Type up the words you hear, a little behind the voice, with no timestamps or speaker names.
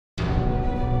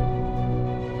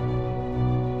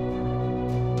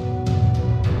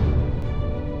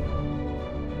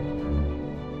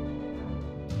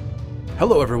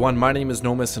Hello everyone, my name is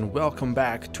NoMiS and welcome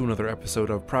back to another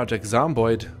episode of Project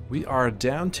Zomboid. We are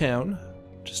downtown,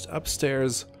 just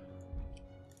upstairs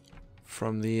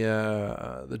from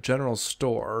the general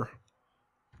store.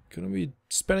 Gonna be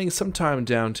spending some time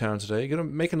downtown today. Gonna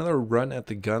make another run at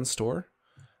the gun store.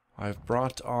 I've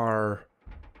brought our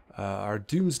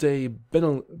Doomsday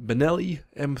Benelli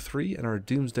M3 and our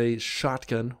Doomsday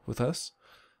shotgun with us.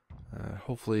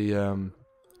 Hopefully,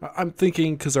 I'm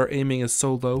thinking because our aiming is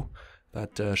so low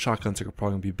that shotguns are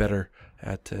probably going to be better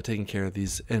at taking care of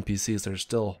these NPCs that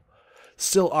are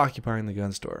still occupying the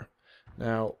gun store.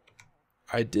 Now,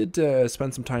 I did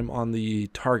spend some time on the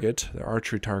target, the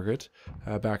archery target,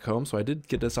 back home, so I did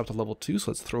get this up to level 2,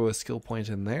 so let's throw a skill point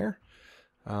in there.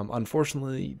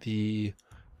 Unfortunately, the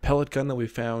pellet gun that we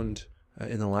found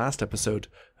in the last episode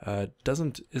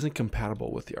isn't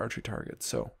compatible with the archery target,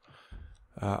 so...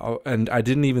 and I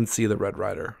didn't even see the Red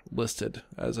Rider listed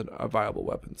as a viable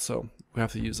weapon, so we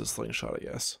have to use a slingshot, I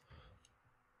guess.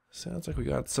 Sounds like we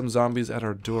got some zombies at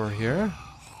our door here.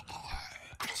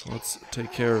 So let's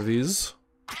take care of these.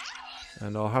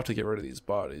 And I'll have to get rid of these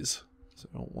bodies, so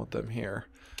I don't want them here.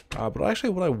 But actually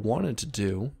what I wanted to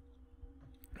do,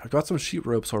 I've got some sheet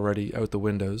ropes already out the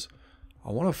windows.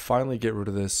 I want to finally get rid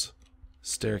of this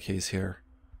staircase here.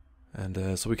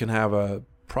 And so we can have a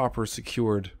proper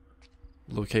secured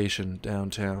location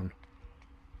downtown.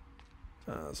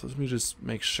 So let me just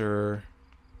make sure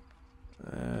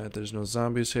there's no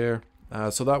zombies here.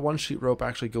 So that one sheet rope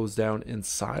actually goes down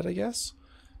inside, I guess.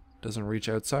 Doesn't reach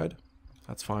outside.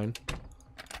 That's fine.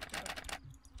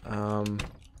 Let's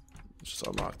just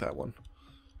unlock that one.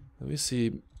 Let me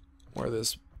see where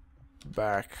this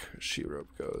back sheet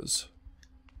rope goes.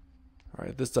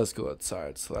 Alright, this does go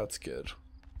outside, so that's good.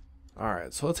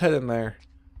 Alright, so let's head in there.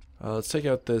 Let's take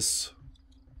out this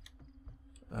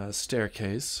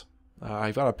staircase.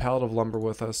 I've got a pallet of lumber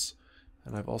with us,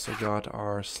 and I've also got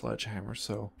our sledgehammer,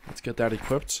 so let's get that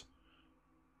equipped.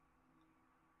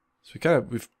 So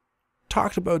we've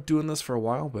talked about doing this for a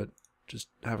while, but just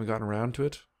haven't gotten around to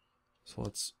it. So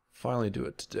let's finally do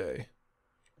it today.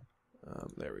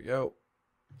 There we go.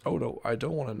 Oh no, I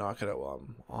don't want to knock it out while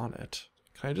I'm on it.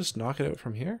 Can I just knock it out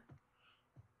from here?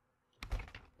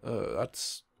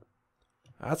 That's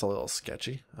a little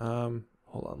sketchy. Hold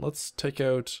on, let's take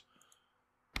out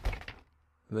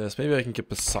this. Maybe I can get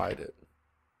beside it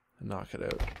and knock it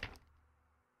out.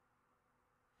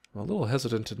 I'm a little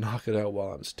hesitant to knock it out while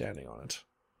I'm standing on it.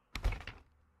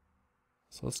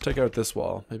 So let's take out this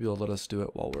wall. Maybe it'll let us do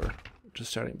it while we're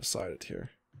just standing beside it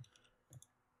here.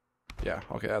 Yeah,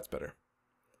 okay, that's better.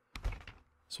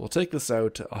 So we'll take this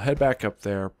out. I'll head back up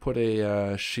there, put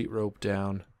a sheet rope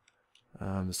down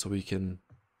so we can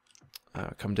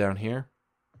come down here.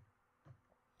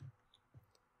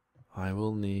 I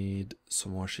will need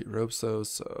some more sheet ropes though,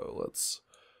 so let's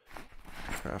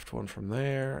craft one from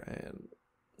there and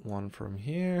one from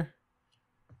here.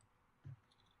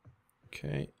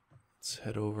 Okay, let's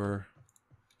head over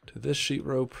to this sheet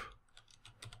rope.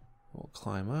 We'll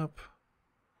climb up.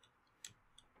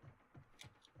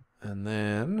 And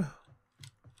then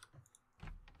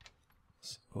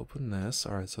let's open this.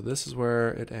 Alright, so this is where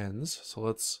it ends. So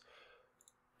let's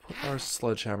put our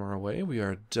sledgehammer away. We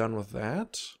are done with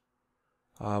that.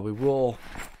 We will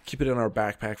keep it in our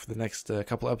backpack for the next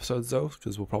couple episodes though,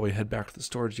 because we'll probably head back to the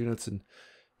storage units and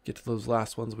get to those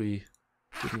last ones we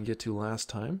didn't get to last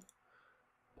time.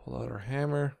 Pull out our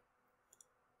hammer.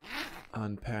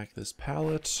 Unpack this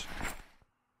pallet.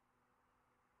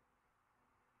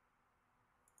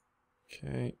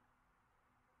 Okay.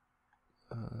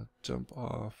 Jump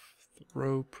off the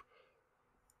rope.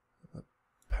 The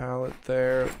pallet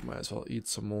there. Might as well eat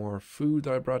some more food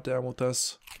that I brought down with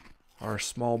us. Our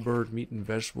small bird meat and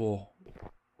vegetable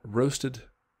roasted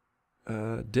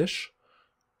dish.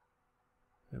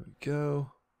 There we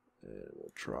go. And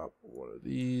we'll drop one of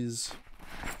these.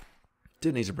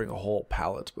 Didn't need to bring a whole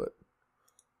pallet, but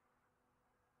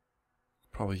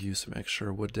probably use some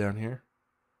extra wood down here.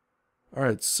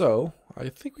 Alright, so I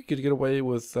think we could get away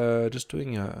with just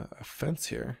doing a fence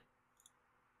here.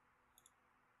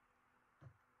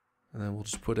 And then we'll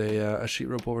just put a sheet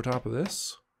rope over top of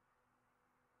this.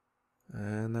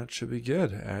 And that should be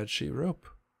good. Add sheet rope.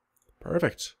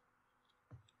 Perfect.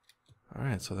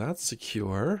 Alright, so that's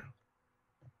secure.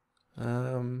 Yeah,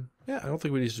 I don't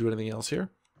think we need to do anything else here.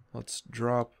 Let's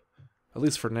drop, at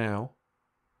least for now.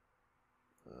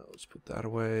 Let's put that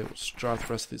away. Let's drop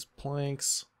the rest of these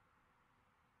planks.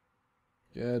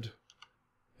 Good.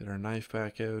 Get our knife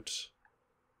back out.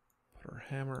 Put our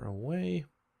hammer away.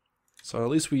 So at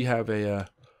least we have a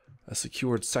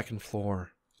secured second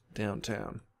floor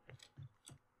downtown.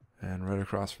 And right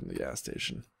across from the gas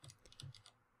station.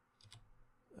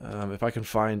 If I can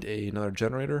find another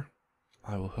generator,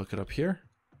 I will hook it up here.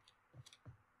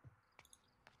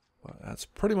 Well, that's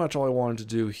pretty much all I wanted to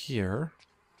do here.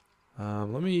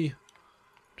 Let me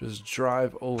just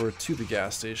drive over to the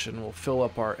gas station. We'll fill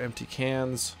up our empty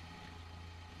cans.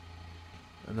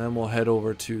 And then we'll head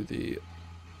over to the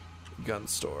gun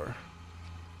store.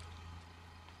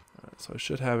 Alright, so I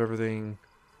should have everything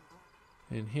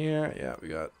in here. Yeah, we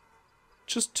got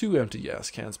just 2 empty gas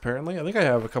cans apparently. I think I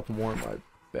have a couple more in my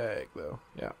bag though.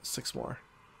 Yeah, 6 more.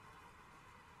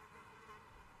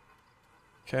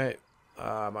 Okay,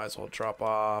 might as well drop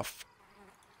off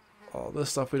all this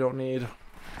stuff we don't need.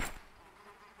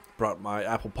 Brought my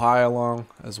apple pie along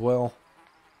as well.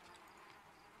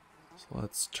 So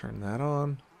let's turn that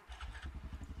on.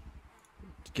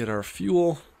 Get our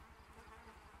fuel.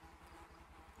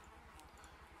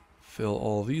 Fill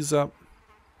all these up.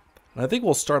 And I think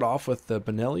we'll start off with the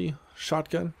Benelli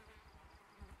shotgun.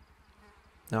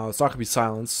 Now it's not going to be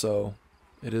silenced, so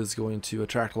it is going to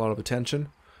attract a lot of attention.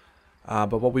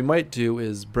 But what we might do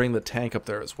is bring the tank up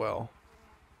there as well.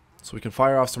 So we can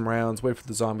fire off some rounds, wait for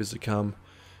the zombies to come,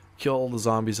 kill all the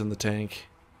zombies in the tank,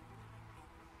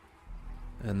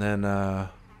 and then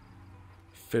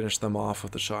finish them off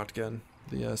with the shotgun,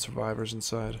 the survivors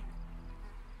inside.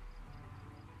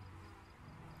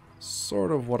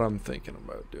 Sort of what I'm thinking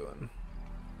about doing.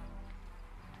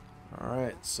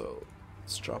 Alright, so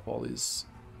let's drop all these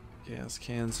gas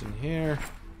cans in here.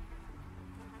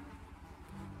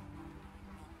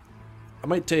 I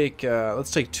might take,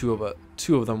 let's take two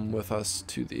of them with us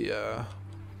to the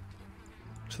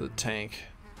tank.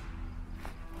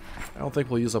 I don't think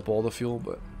we'll use up all the fuel,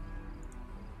 but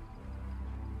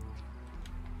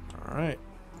alright.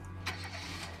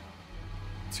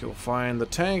 Let's go find the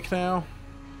tank now.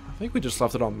 I think we just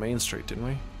left it on Main Street, didn't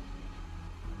we?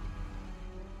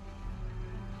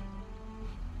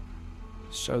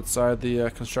 Just outside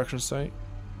the construction site.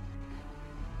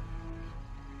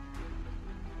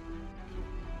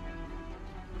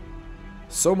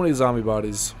 So many zombie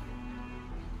bodies.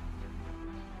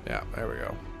 Yeah, there we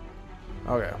go.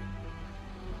 Okay.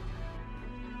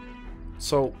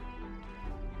 So,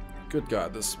 good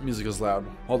God, this music is loud.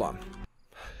 Hold on.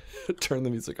 Turn the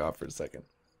music off for a second.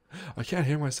 I can't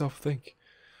hear myself think.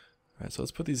 Alright, so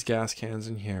let's put these gas cans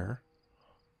in here.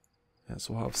 Yeah,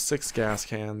 so we'll have 6 gas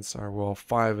cans, or well,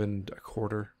 5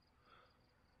 1/4.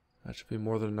 That should be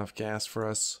more than enough gas for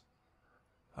us.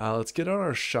 Let's get out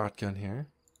our shotgun here.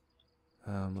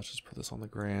 Let's just put this on the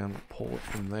ground, pull it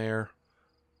from there.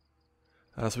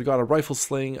 So we got a rifle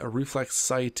sling, a reflex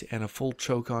sight, and a full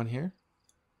choke on here.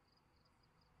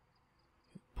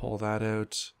 Pull that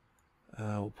out.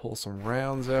 We'll pull some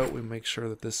rounds out. We make sure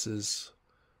that this is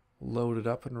loaded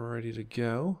up and ready to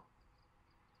go.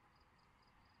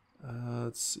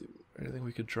 Let's see, anything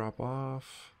we could drop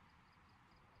off.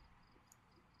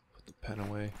 Put the pen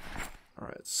away.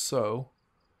 Alright, so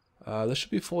this should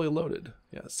be fully loaded.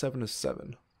 Yeah, 7 is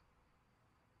 7.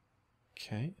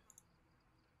 Okay.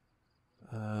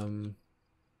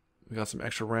 We got some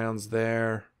extra rounds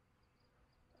there.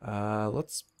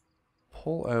 Let's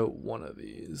pull out one of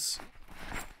these.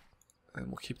 And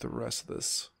we'll keep the rest of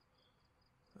this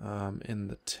in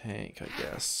the tank, I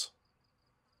guess.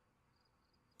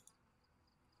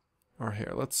 Or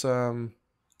here, let's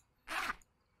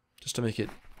just to make it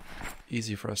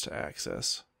easy for us to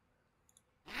access.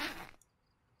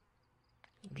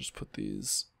 We'll just put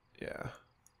these, yeah.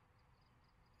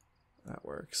 That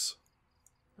works.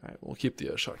 Alright, we'll keep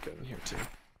the shotgun in here too.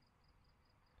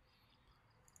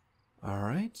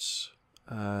 Alright.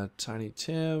 Tiny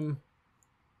Tim.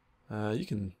 You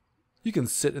can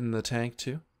sit in the tank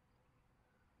too.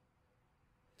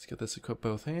 Let's get this equipped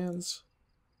both hands.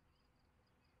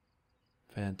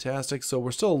 Fantastic. So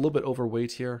we're still a little bit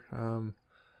overweight here. I don't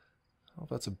know if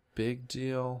that's a big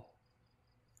deal.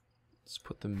 Let's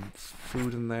put the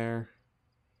food in there.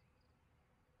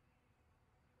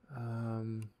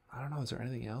 I don't know, is there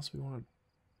anything else we want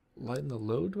to lighten the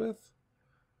load with?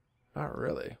 Not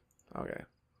really. Okay.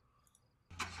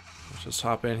 Let's just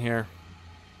hop in here.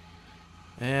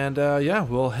 And yeah,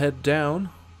 we'll head down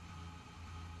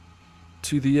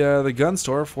to the gun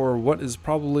store for what is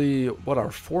probably, what, our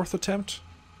 4th attempt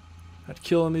at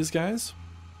killing these guys.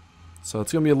 So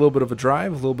it's going to be a little bit of a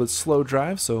drive, a little bit slow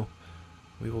drive, so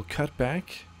we will cut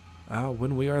back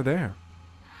when we are there.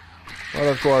 But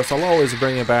of course, I'll always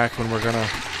bring it back when we're going to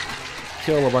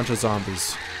kill a bunch of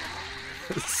zombies.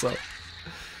 So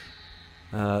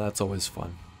that's always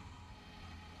fun.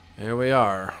 Here we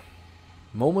are.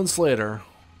 Moments later.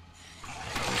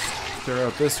 Let's clear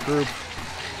out this group.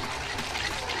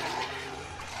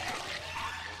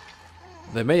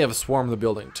 They may have swarmed the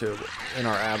building too, in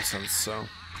our absence, so...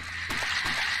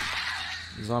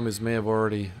 The zombies may have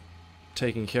already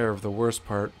taken care of the worst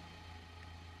part.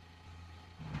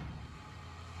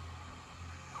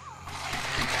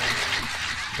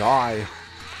 Die.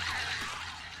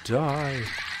 Die.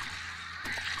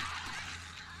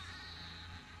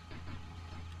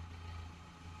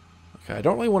 Okay, I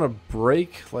don't really want to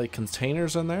break, like,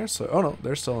 containers in there, so... Oh, no,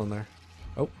 they're still in there.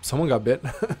 Oh, someone got bit.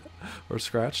 Or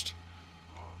scratched.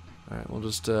 Alright, we'll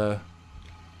just,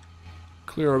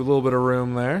 clear a little bit of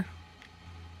room there.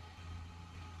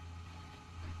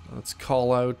 Let's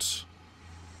call out...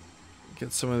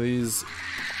 Get some of these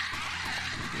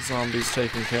zombies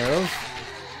taken care of.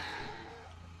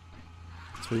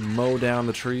 So we mow down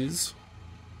the trees.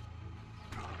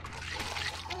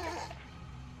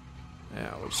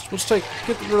 Yeah, we'll just get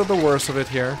rid of the worst of it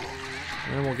here.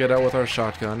 And then we'll get out with our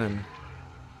shotgun and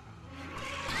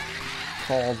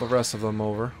call the rest of them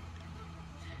over.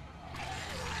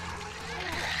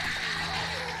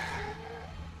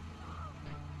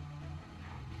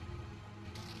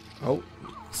 Oh,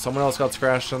 someone else got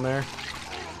scratched in there.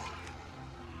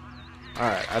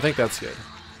 Alright, I think that's good.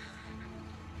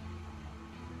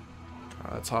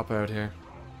 Let's hop out here.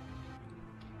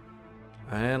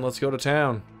 And let's go to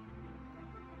town.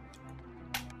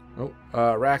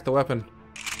 Oh, rack the weapon.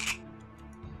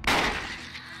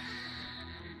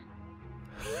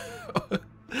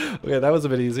 Okay, that was a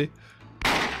bit easy.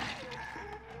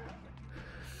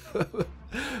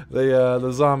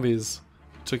 The zombies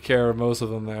took care of most of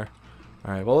them there.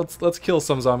 All right, well let's kill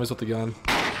some zombies with the gun.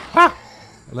 Ah!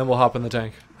 And then we'll hop in the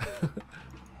tank.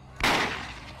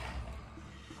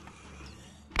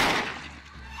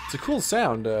 It's a cool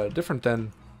sound, different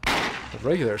than a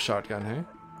regular shotgun, hey?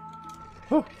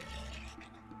 Whew.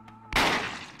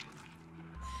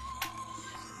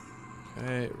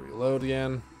 Okay, reload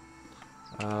again.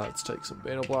 Let's take some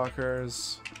beta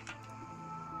blockers.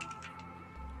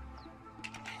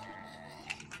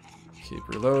 Keep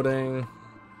reloading.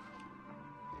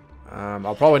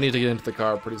 I'll probably need to get into the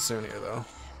car pretty soon here, though.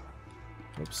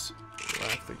 Oops.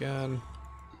 Rack the gun.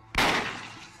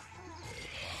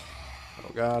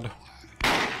 Oh, God.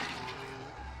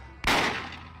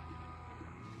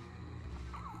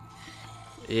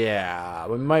 Yeah,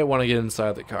 we might want to get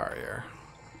inside the car here.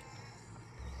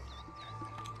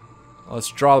 Let's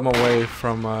draw them away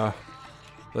from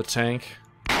the tank.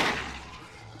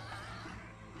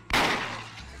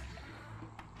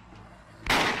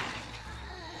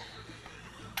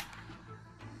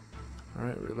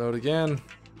 Alright, reload again.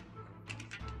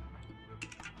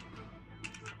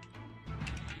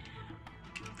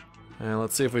 And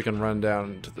let's see if we can run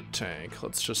down into the tank.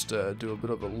 Let's just do a bit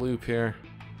of a loop here.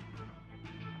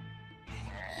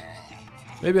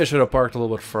 Maybe I should have parked a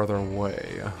little bit further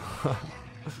away.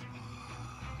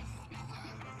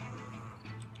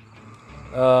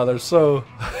 They're so...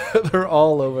 they're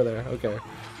all over there. Okay,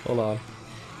 hold on.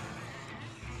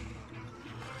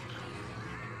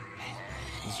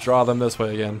 Let's draw them this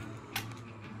way again.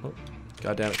 Oh,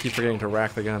 God damn it, keep forgetting to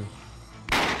rack the gun.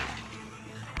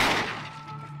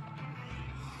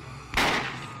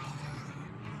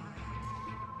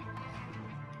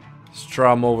 Let's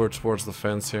draw them over towards the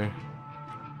fence here.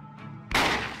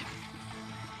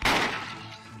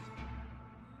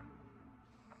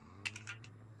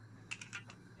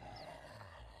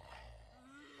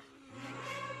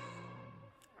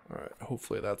 Alright,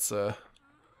 hopefully that's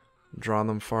drawn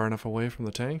them far enough away from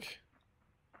the tank.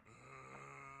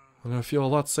 I'm gonna feel a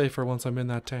lot safer once I'm in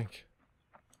that tank.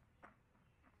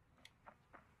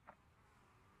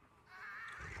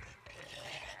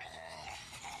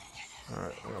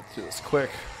 Alright, I'm gonna do this quick.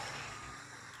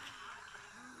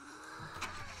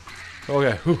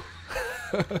 Okay, whew.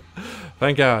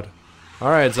 Thank God.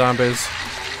 Alright, zombies.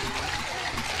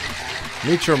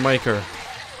 Meet your maker.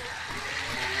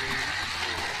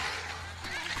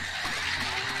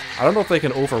 I don't know if they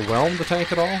can overwhelm the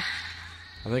tank at all.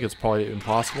 I think it's probably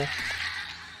impossible.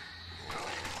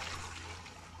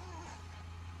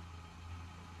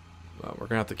 Well, we're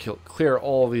gonna have to clear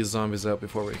all these zombies out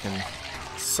before we can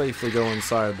safely go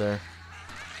inside there.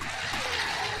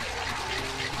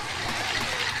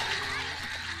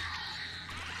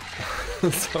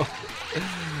 So,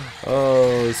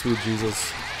 oh, sweet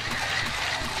Jesus.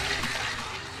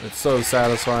 It's so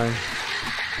satisfying.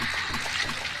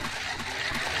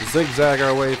 Zigzag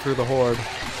our way through the horde.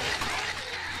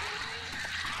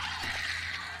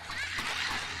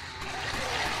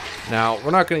 Now,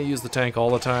 we're not going to use the tank all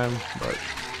the time, but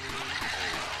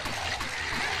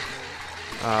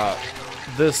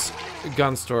this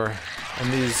gun store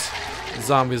and these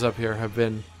zombies up here have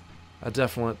been a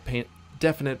definite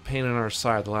definite pain in our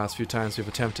side the last few times we've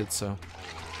attempted, so.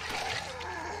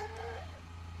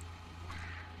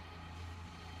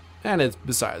 And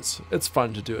besides, it's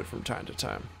fun to do it from time to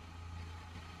time.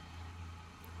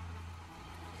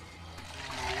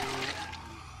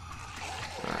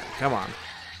 Alright, come on.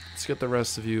 Let's get the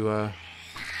rest of you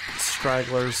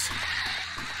stragglers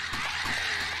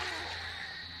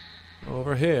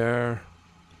over here.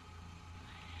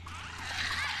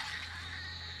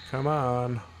 Come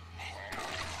on.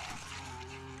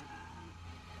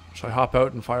 Should I hop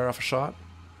out and fire off a shot?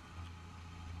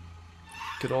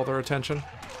 Get all their attention.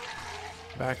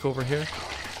 Back over here.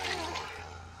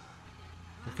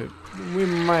 Okay, we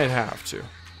might have to.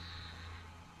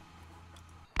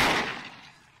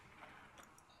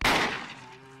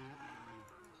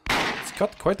 It's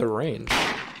got quite the range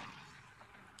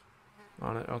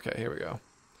on it. Okay, here we go.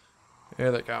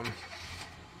 Here they come.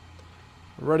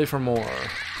 Ready for more.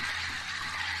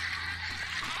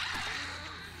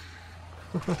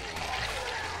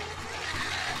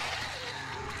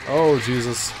 Oh,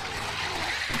 Jesus.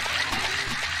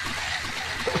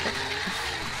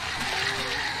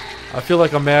 I feel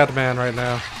like a madman right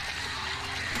now.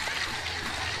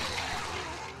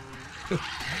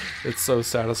 It's so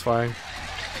satisfying.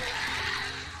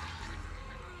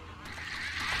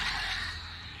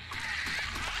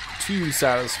 Too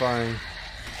satisfying.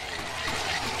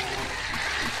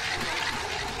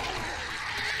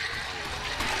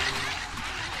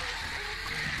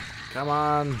 Come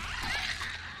on.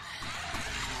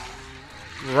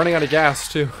 We're running out of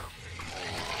gas, too.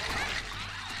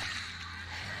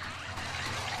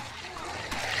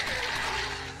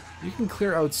 You can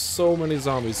clear out so many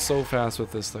zombies so fast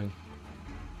with this thing.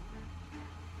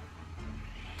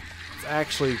 It's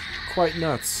actually quite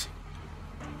nuts.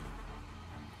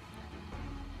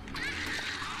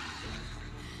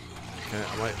 Okay,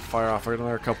 I might fire off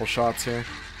another couple shots here.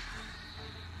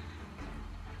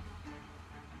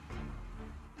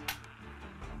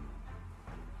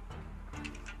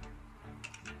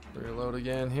 Reload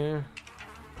again here.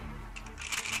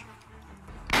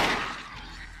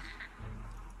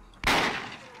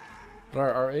 But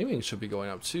our aiming should be going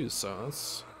up too, so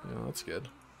that's, you know, that's good.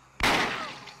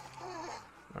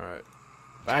 Alright.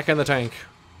 Back in the tank.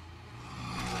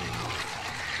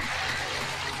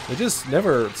 They just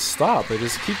never stop. They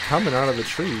just keep coming out of the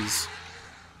trees.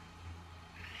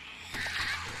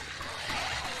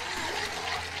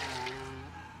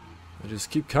 They just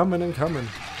keep coming and coming.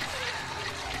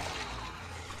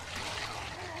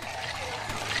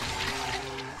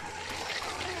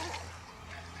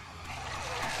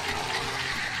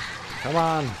 Come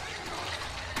on.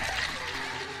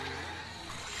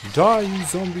 Die, you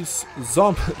zombies.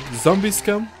 Zombie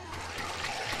scum?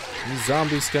 You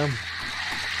zombie scum.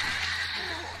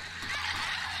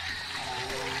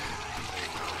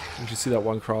 Did you see that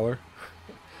one crawler?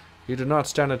 You do not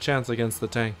stand a chance against the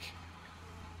tank.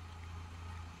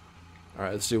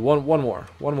 Alright, let's do one more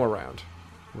round.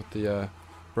 With the,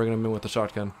 bringing him in with the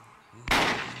shotgun.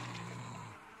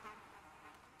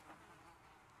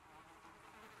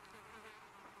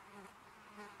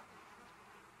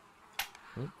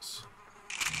 Oops.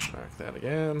 Back that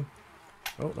again.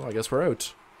 Oh, no, I guess we're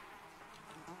out.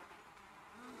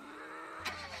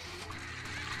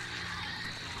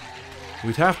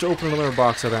 We'd have to open another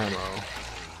box of ammo.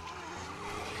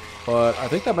 But I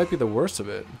think that might be the worst of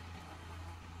it.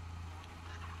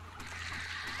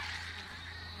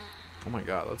 Oh my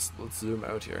god, let's zoom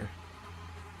out here.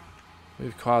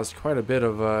 We've caused quite a bit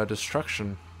of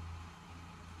destruction.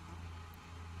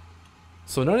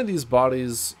 So none of these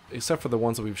bodies, except for the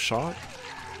ones that we've shot,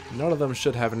 none of them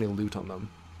should have any loot on them.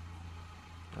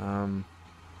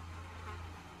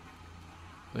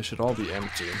 They should all be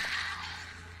empty.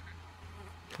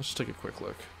 Let's just take a quick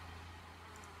look.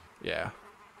 Yeah.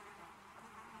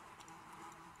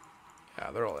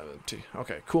 Yeah, they're all empty.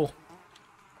 Okay, cool.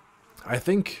 I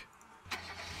think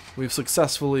we've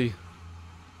successfully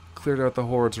cleared out the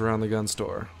hordes around the gun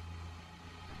store.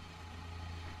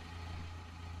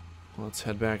 Let's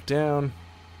head back down.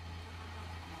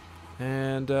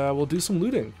 And we'll do some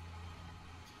looting.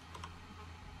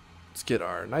 Let's get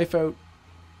our knife out.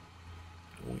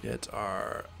 We'll get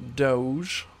our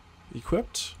Doge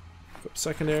equipped. Equip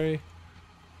secondary.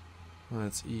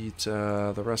 Let's eat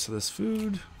the rest of this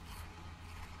food.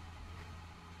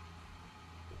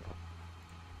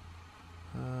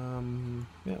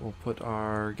 Yeah, we'll put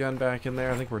our gun back in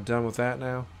there. I think we're done with that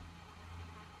now.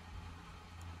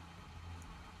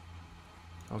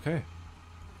 Okay.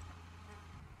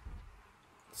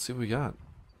 Let's see what we got.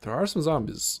 There are some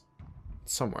zombies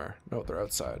somewhere. No, they're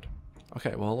outside.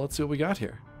 Okay, well, let's see what we got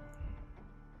here.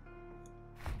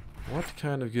 What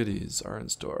kind of goodies are in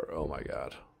store? Oh my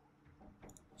god.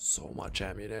 So much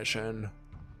ammunition.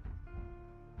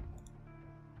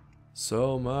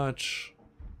 So much.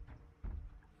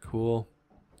 Cool.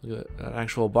 Look at an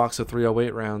actual box of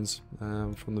 308 rounds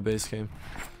from the base game.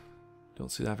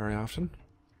 Don't see that very often.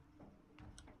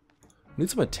 We need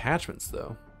some attachments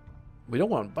though. We don't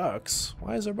want bucks.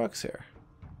 Why is there bucks here?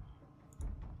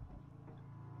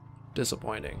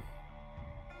 Disappointing.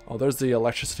 Oh, there's the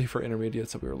electricity for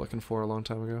intermediates that we were looking for a long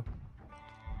time ago.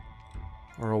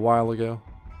 Or a while ago.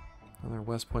 Another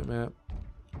West Point map.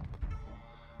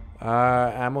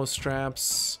 Ammo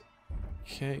straps.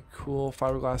 Okay, cool.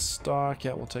 Fiberglass stock.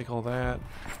 Yeah, we'll take all that.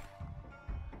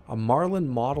 A Marlin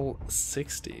Model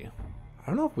 60. I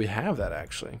don't know if we have that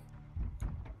actually.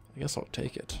 I guess I'll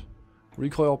take it.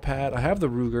 Recoil pad. I have the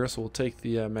Ruger, so we'll take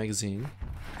the magazine.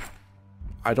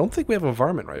 I don't think we have a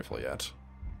varmint rifle yet.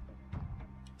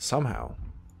 Somehow.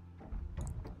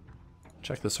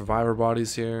 Check the survivor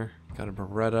bodies here. Got a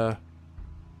Beretta.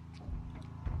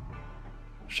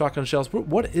 Shotgun shells.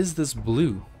 What is this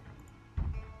blue?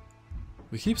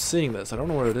 We keep seeing this. I don't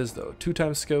know what it is though.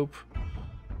 2x scope.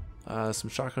 Some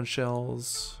shotgun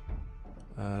shells.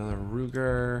 Another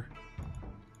Ruger.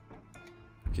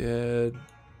 Good.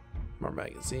 More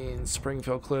magazines.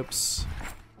 Springfield clips.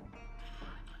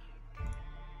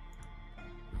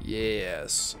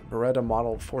 Yes. Beretta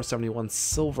Model 471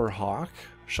 Silverhawk.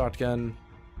 Shotgun.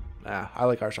 Nah, I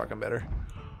like our shotgun better.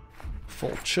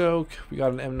 Full choke. We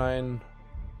got an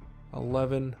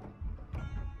M911.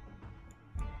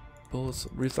 Bullets.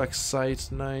 Reflex sight.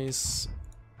 Nice.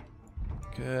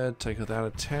 Good. Take that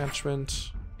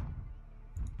attachment.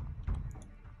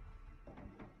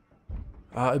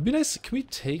 It'd be nice. Can we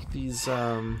take these?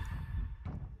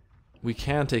 We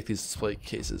can take these display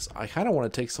cases. I kind of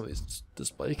want to take some of these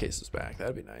display cases back.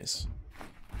 That'd be nice.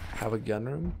 Have a gun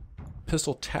room.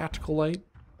 Pistol tactical light.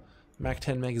 Mach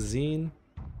 10 magazine.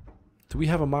 Do we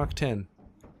have a Mach 10?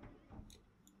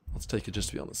 Let's take it just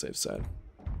to be on the safe side.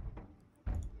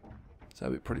 So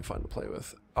that'd be pretty fun to play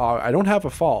with. I don't have a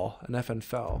fall. An FN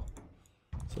fell.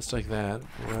 So let's take that.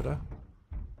 Beretta.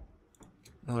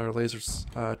 Another laser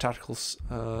tactical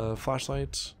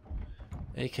flashlight.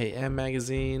 AKM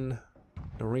magazine.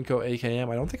 Norinco AKM.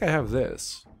 I don't think I have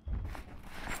this.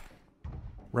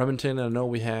 Remington, I know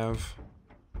we have.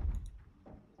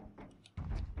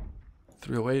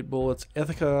 308 bullets.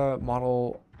 Ithaca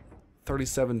Model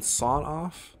 37 sawn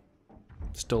off.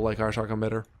 Still like our shotgun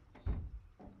better.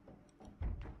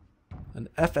 An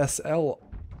FSL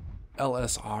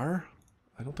LSR.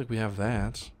 I don't think we have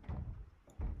that.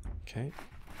 Okay.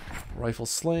 Rifle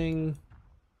sling.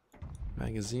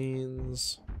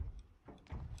 Magazines.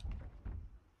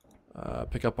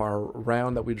 Pick up our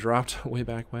round that we dropped way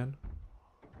back when.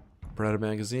 Beretta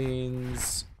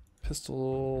magazines.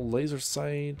 Pistol. Laser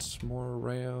sight. More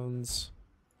rounds.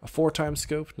 A 4x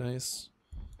scope. Nice.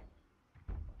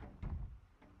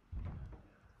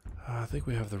 I think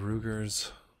we have the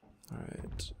Rugers.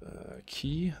 Alright.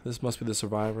 Key. This must be the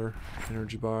survivor.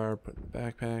 Energy bar. Put in the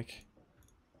backpack.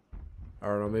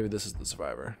 Or no, maybe this is the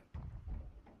survivor.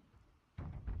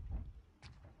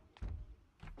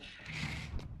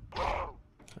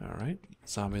 Alright,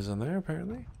 zombies in there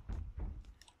apparently.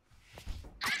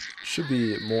 Should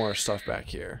be more stuff back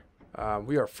here.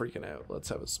 We are freaking out. Let's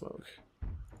have a smoke.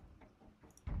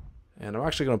 And I'm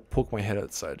actually going to poke my head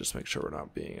outside just to make sure we're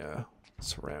not being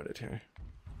surrounded here.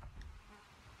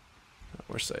 No,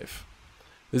 we're safe.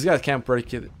 These guys can't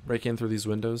break in through these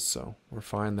windows, so we're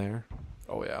fine there.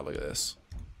 Oh yeah, look at this.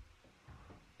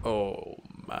 Oh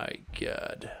my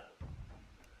god.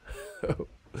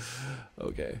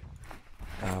 Okay.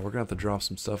 We're gonna have to drop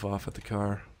some stuff off at the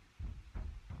car.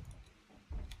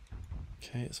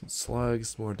 Okay, some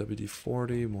slugs, more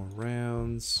WD-40, more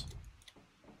rounds.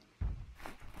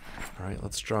 Alright,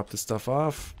 let's drop this stuff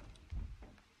off.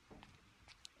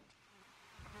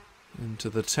 Into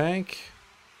the tank.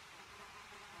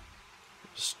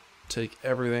 Just take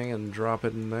everything and drop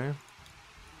it in there.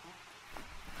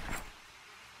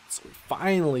 So we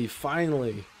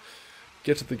finally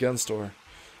get to the gun store.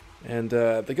 And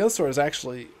the gun store is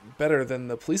actually better than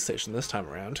the police station this time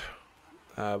around.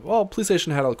 Well, police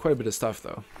station had quite a bit of stuff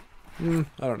though. I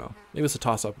don't know. Maybe it's a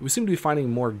toss-up. We seem to be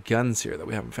finding more guns here that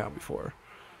we haven't found before.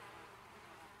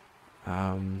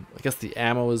 I guess the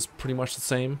ammo is pretty much the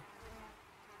same.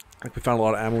 Like we found a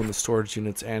lot of ammo in the storage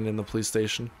units and in the police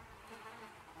station.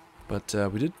 But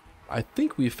I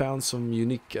think we found some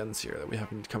unique guns here that we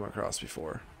haven't come across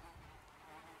before.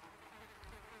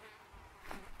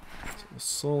 So we'll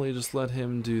slowly just let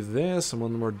him do this, and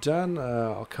when we're done,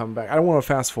 I'll come back. I don't want to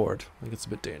fast forward. I think it's a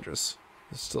bit dangerous.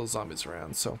 There's still zombies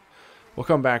around, so We'll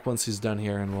come back once he's done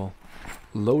here and we'll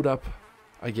load up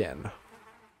again.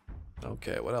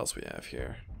 Okay, what else we have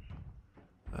here?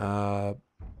 I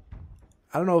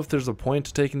don't know if there's a point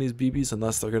to taking these BBs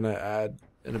unless they're going to add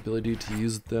an ability to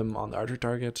use them on the archer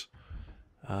target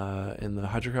in the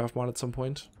Hydrocraft mod at some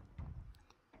point.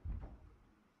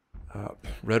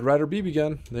 Red Rider BB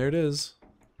gun, there it is.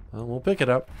 Well, we'll pick it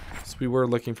up, so we were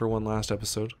looking for one last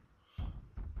episode.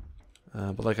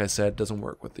 But like I said, it doesn't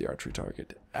work with the archery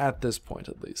target, at this point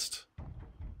at least.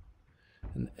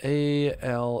 An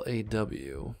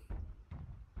ALAW.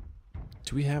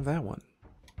 Do we have that one?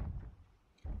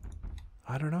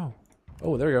 I don't know.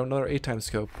 Oh, there we go, another 8x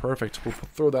scope. Perfect, we'll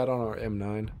throw that on our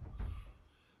M9.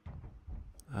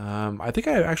 I think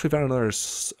I actually found another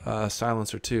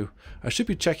silencer too. I should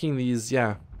be checking these,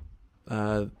 yeah,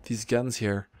 these guns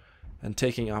here and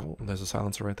taking off. Oh, there's a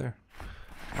silencer right there.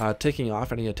 Taking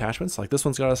off any attachments. Like this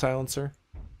one's got a silencer.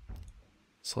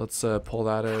 So let's pull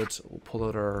that out. We'll pull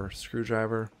out our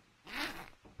screwdriver,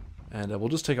 and we'll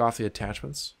just take off the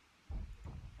attachments.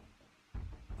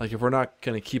 Like if we're not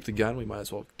going to keep the gun, we might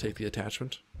as well take the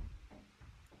attachment.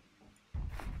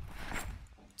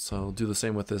 So we'll do the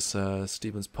same with this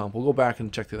Stevens pump. We'll go back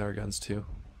and check the other guns too.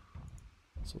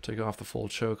 So we'll take off the full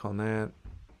choke on that.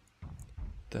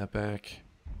 Put that back.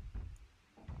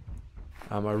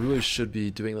 I really should be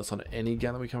doing this on any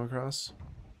gun that we come across.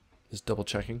 Just double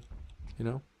checking, you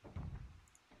know?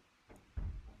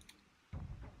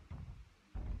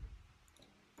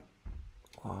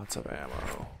 Lots of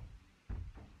ammo.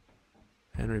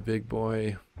 Henry Big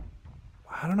Boy.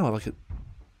 I don't know, like it.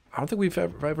 I don't think we've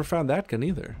ever found that gun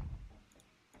either.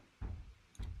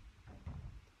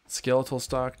 Skeletal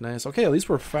stock, nice. Okay, at least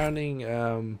we're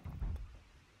finding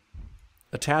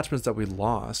attachments that we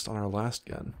lost on our last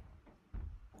gun.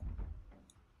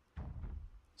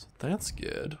 So that's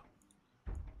good.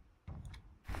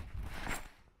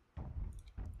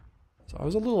 So I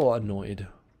was a little annoyed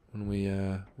when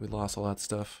we lost all that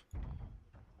stuff.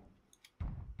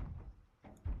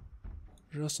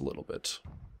 Just a little bit.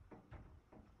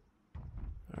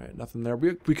 Alright, nothing there.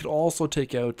 We could also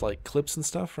take out like clips and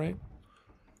stuff, right?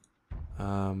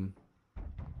 Like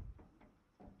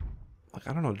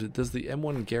I don't know, does the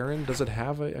M1 Garand, does it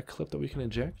have a clip that we can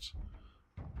eject?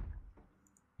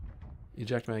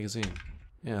 Eject magazine.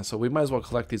 Yeah, so we might as well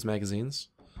collect these magazines.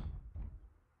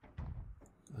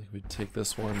 I think we take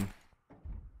this one.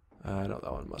 No,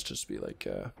 that one must just be like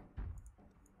a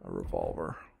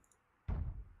revolver.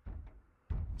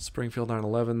 Springfield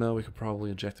 911 though, we could probably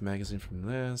eject the magazine from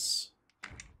this.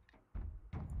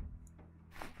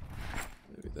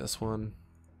 Maybe this one.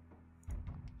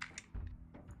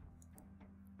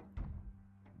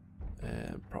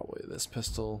 And probably this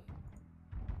pistol.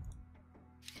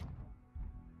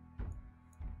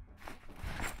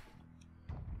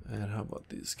 And how about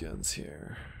these guns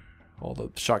here? All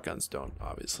the shotguns don't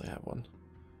obviously have one.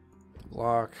 The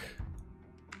Glock.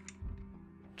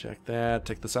 Check that.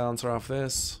 Take the silencer off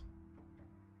this.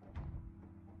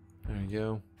 There you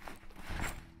go.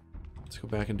 Let's go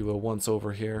back and do a once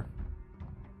over here.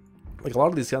 Like a lot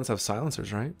of these guns have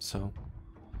silencers, right? So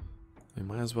we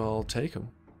might as well take them.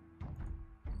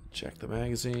 Check the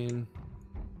magazine.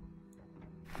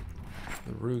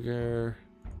 The Ruger.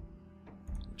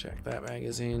 Check that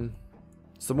magazine.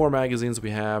 So the more magazines we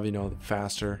have, you know, the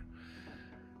faster,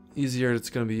 easier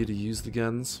it's going to be to use the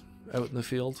guns out in the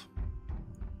field.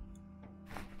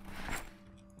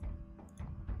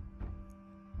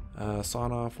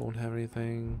 Sonoff won't have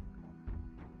anything.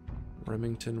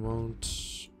 Remington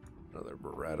won't. Another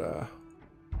Beretta.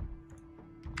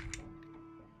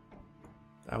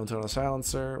 That one's on a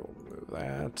silencer. We'll remove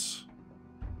that.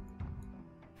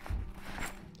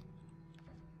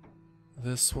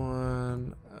 This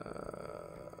one.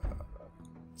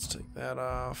 Let's take that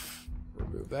off.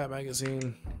 Remove that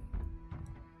magazine.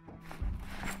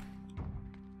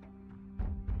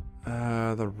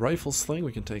 The rifle sling,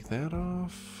 we can take that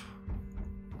off.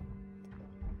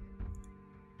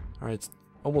 Alright, it's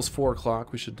almost 4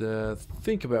 o'clock. We should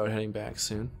think about heading back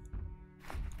soon.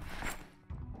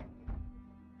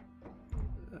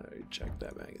 Check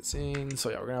that magazine. So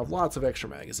yeah, we're gonna have lots of extra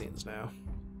magazines now,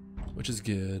 which is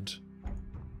good.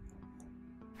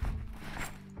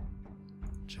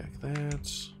 Check that.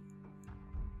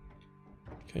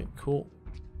 Okay, cool.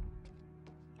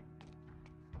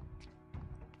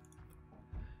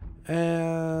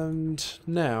 And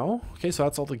now, okay, so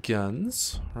that's all the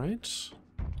guns, right?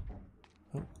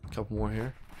 Oh, a couple more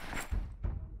here.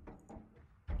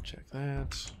 Check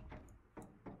that.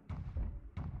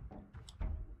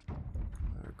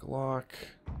 Our Glock.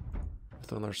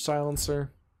 With another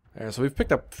silencer. Alright, so we've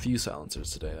picked up a few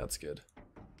silencers today, that's good.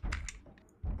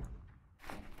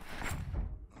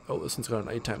 Oh, this one's got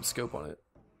an 8x scope on it.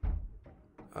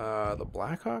 The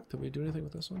Blackhawk? Did we do anything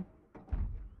with this one?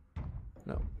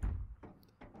 No.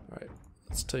 Alright,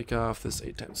 let's take off this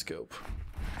 8x scope.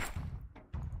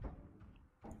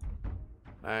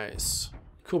 Nice.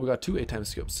 Cool, we got 2 8x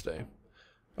scopes today.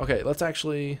 Okay, let's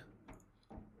actually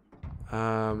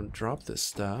drop this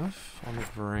stuff on the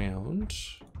ground.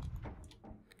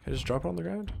 Can I just drop it on the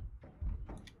ground?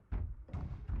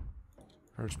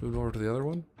 Or just move over to the other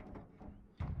one?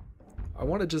 I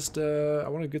want to just, I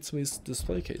want to get some of these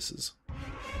display cases.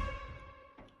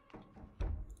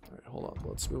 Alright, hold on.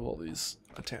 Let's move all these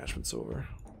attachments over.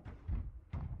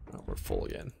 Oh, we're full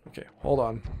again. Okay, hold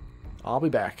on. I'll be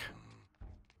back.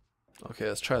 Okay,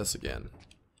 let's try this again.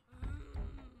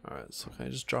 Alright, so can I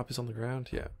just drop these on the ground?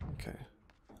 Yeah, okay.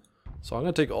 So I'm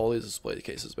going to take all these display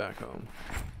cases back home.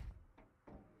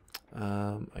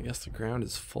 I guess the ground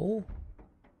is full?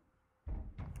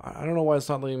 I don't know why it's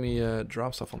not letting me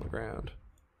drop stuff on the ground.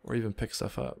 Or even pick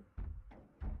stuff up.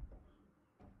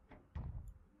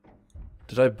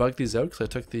 Did I bug these out because I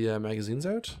took the magazines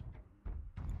out?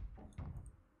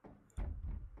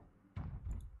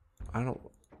 I don't...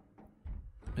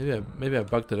 Maybe I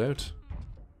bugged it out.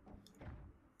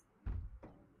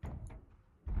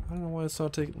 I don't know why it's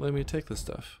not letting me take this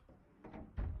stuff.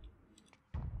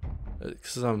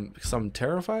 Because I'm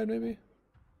terrified, maybe?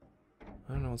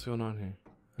 I don't know what's going on here.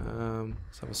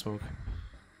 Let's have a smoke.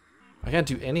 I can't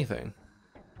do anything.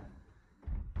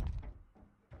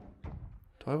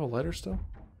 Do I have a lighter still?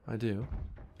 I do.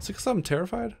 Is it because I'm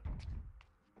terrified?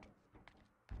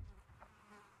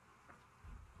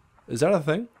 Is that a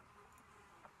thing?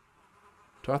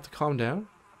 Do I have to calm down?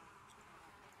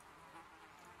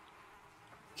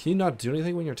 Can you not do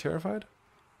anything when you're terrified?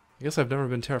 I guess I've never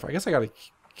been terrified. I guess I gotta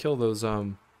kill those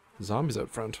zombies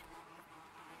out front.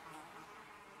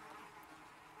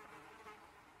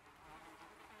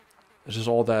 It's just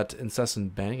all that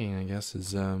incessant banging, I guess,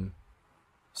 is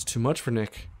it's too much for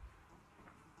Nick.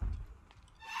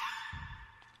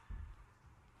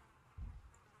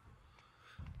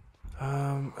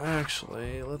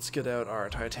 Actually, let's get out our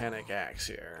Titanic axe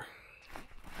here.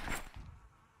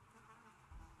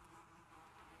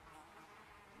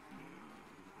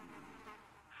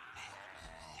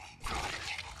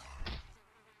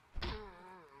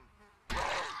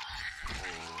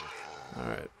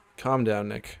 Alright, calm down,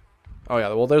 Nick. Oh yeah,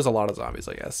 well there's a lot of zombies,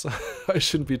 I guess. I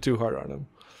shouldn't be too hard on him.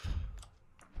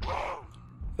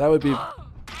 That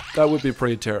would be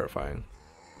pretty terrifying.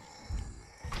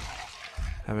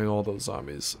 Having all those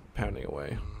zombies pounding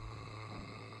away.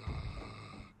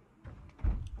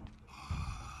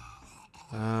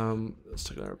 Let's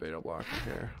take another beta blocker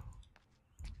here.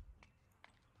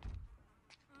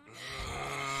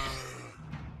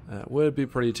 That would be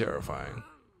pretty terrifying.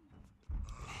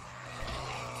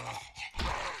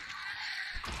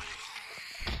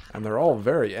 And they're all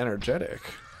very energetic.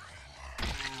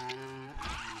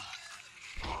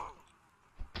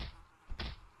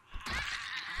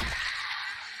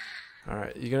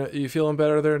 Alright, you feeling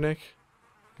better there, Nick?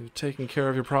 You taking care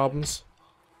of your problems?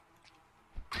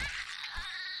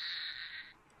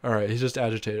 Alright, he's just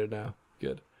agitated now.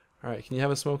 Good. Alright, can you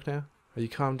have a smoke now? Are you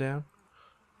calmed down?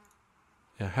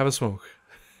 Yeah, have a smoke.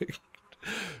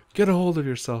 Get a hold of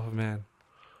yourself, man.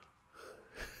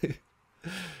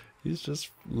 He's just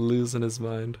losing his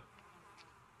mind.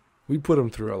 We put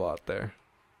him through a lot there.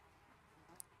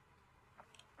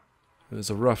 It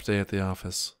was a rough day at the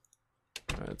office.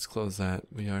 Alright, let's close that.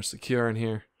 We are secure in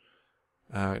here.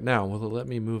 Now, will it let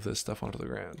me move this stuff onto the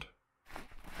ground?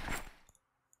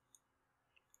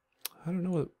 I don't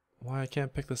know why I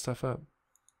can't pick this stuff up.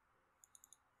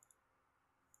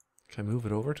 Can I move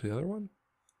it over to the other one?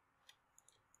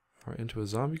 Or into a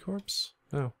zombie corpse?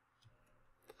 No.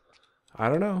 I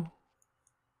don't know.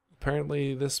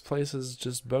 Apparently this place is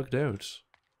just bugged out.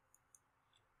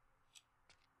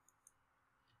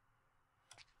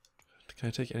 Can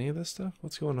I take any of this stuff?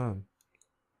 What's going on?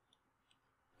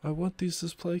 I want these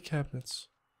display cabinets.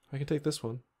 I can take this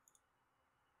one.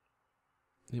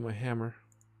 Need my hammer.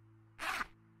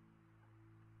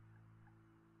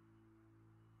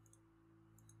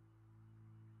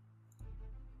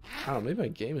 I don't know, maybe my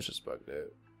game is just bugged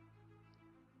out.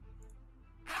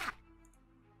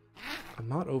 I'm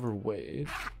not overweight.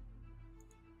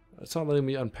 It's not letting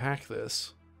me unpack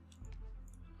this.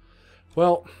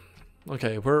 Well,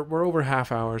 okay, we're over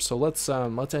half hour, so let's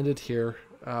end it here.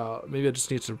 Maybe I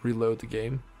just need to reload the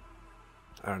game.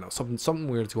 I don't know, something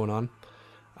weird's going on.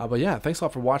 But yeah, thanks a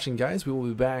lot for watching, guys. We will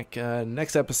be back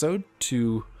next episode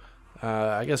to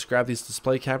I guess grab these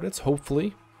display cabinets,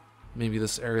 hopefully. Maybe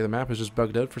this area of the map is just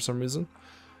bugged out for some reason.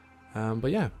 But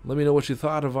yeah, let me know what you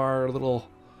thought of our little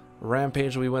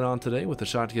rampage we went on today with the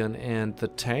shotgun and the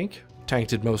tank. Tank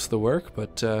did most of the work,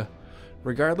 but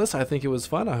regardless, I think it was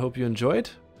fun. I hope you enjoyed.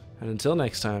 And until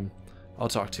next time, I'll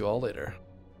talk to you all later.